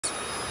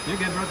You're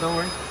good, bro. Don't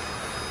worry.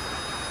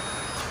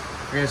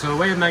 Okay, so the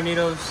way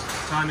Magneto's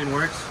timing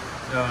works,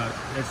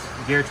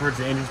 it's geared towards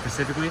the engine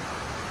specifically.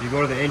 You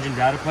go to the engine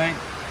data plate,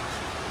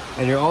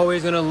 and you're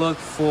always gonna look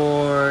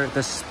for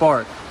the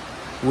spark,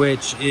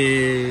 which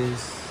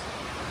is,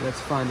 let's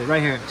find it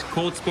right here. It's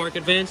cold spark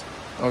advanced.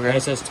 Okay. And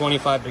it says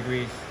 25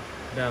 degrees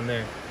down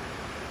there.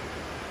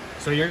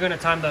 So you're gonna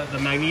time the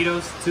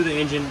Magnetos to the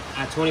engine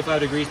at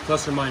 25 degrees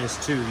plus or minus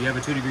 2. You have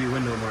a 2-degree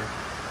window mark.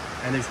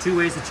 And there's 2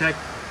 ways to check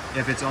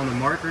if it's on the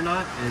mark or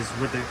not, is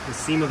with the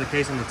seam of the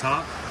case on the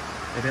top.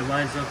 If it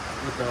lines up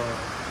with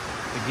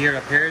the gear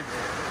up here,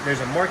 there's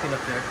a marking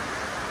up there,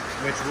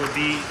 which would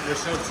be, it'll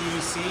show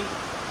TEC.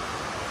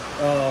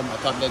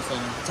 Top dead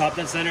center. Top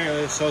dead center,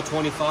 it'll show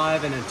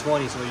 25 and then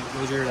 20, so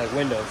those are like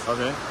windows.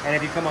 Okay. And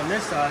if you come on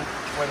this side,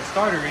 where the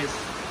starter is,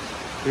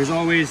 there's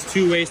always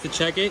 2 ways to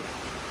check it.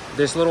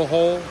 This little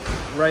hole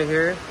right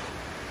here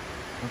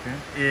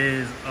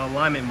is a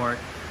alignment mark.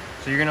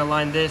 So you're gonna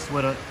align this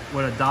with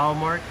a dial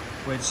mark,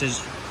 which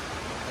is,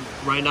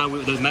 right now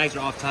those mags are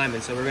off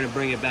timing, so we're gonna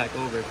bring it back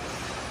over.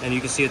 And you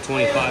can see a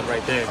 25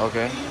 right there.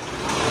 Okay.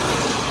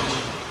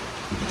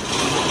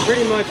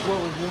 Pretty much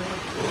what we're doing,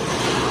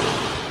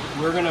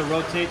 we're gonna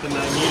rotate the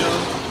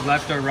Magneto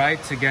left or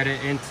right to get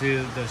it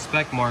into the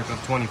spec mark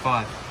of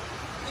 25.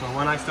 So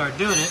when I start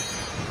doing it,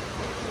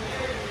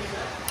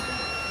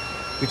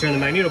 we turn the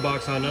Magneto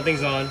box on,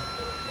 nothing's on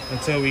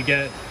until we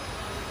get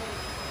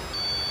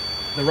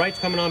the right's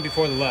coming on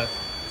before the left.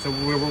 So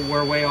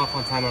we're way off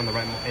on time on the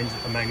right engine,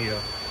 the Magneto.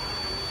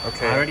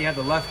 Okay. I already have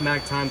the left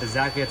mag timed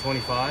exactly at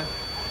 25.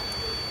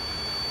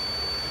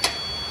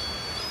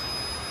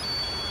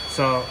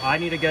 So I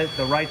need to get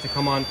the right to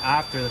come on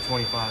after the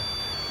 25.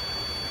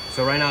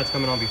 So right now it's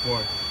coming on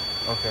before.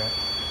 Okay.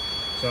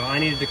 So I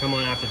needed to come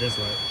on after this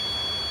light.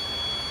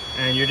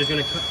 And you're just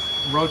gonna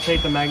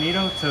rotate the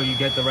Magneto till you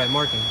get the right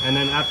marking. And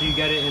then after you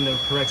get it in the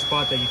correct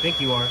spot that you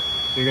think you are,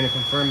 you're gonna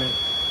confirm it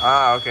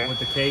with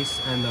the case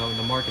and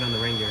the marking on the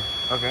ring gear.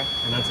 Okay.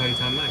 And that's how you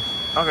time mags.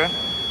 Okay.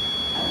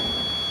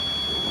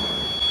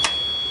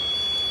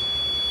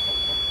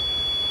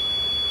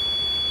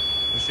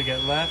 We should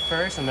get left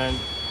first and then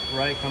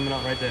right coming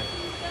out right there.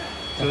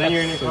 So then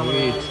you're gonna come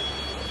around.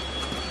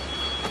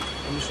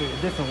 Let me show you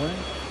a different way.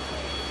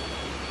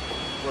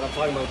 What I'm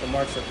talking about with the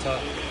marks up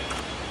top.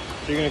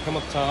 So you're gonna come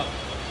up top.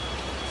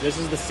 This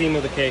is the seam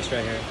of the case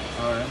right here.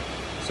 All right.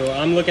 So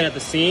I'm looking at the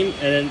seam,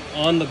 and then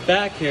on the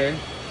back here,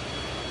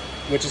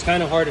 which is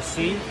kind of hard to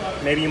see,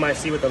 maybe you might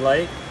see with the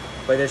light,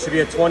 but there should be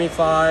a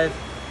 25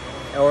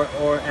 or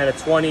and a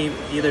 20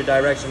 either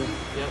direction.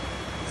 Yep.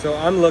 So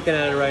I'm looking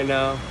at it right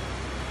now,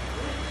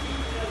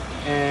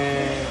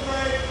 and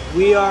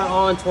we are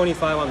on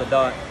 25 on the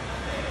dot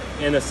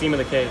in the seam of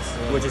the case,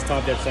 which is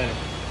top dead center.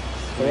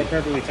 So we're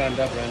perfectly timed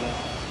up right now.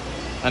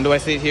 And do I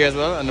see it here as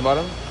well, on the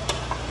bottom?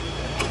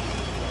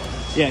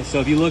 Yeah, so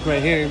if you look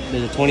right here,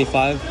 there's a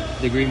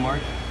 25-degree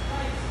mark.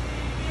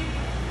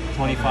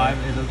 25,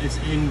 it's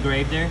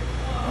engraved there.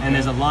 And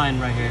there's a line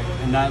right here.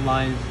 And that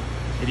line,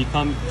 if you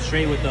come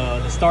straight with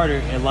the starter,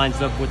 it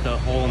lines up with the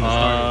hole in the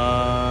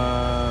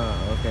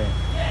starter. Okay.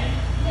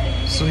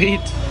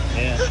 Sweet.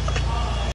 Yeah.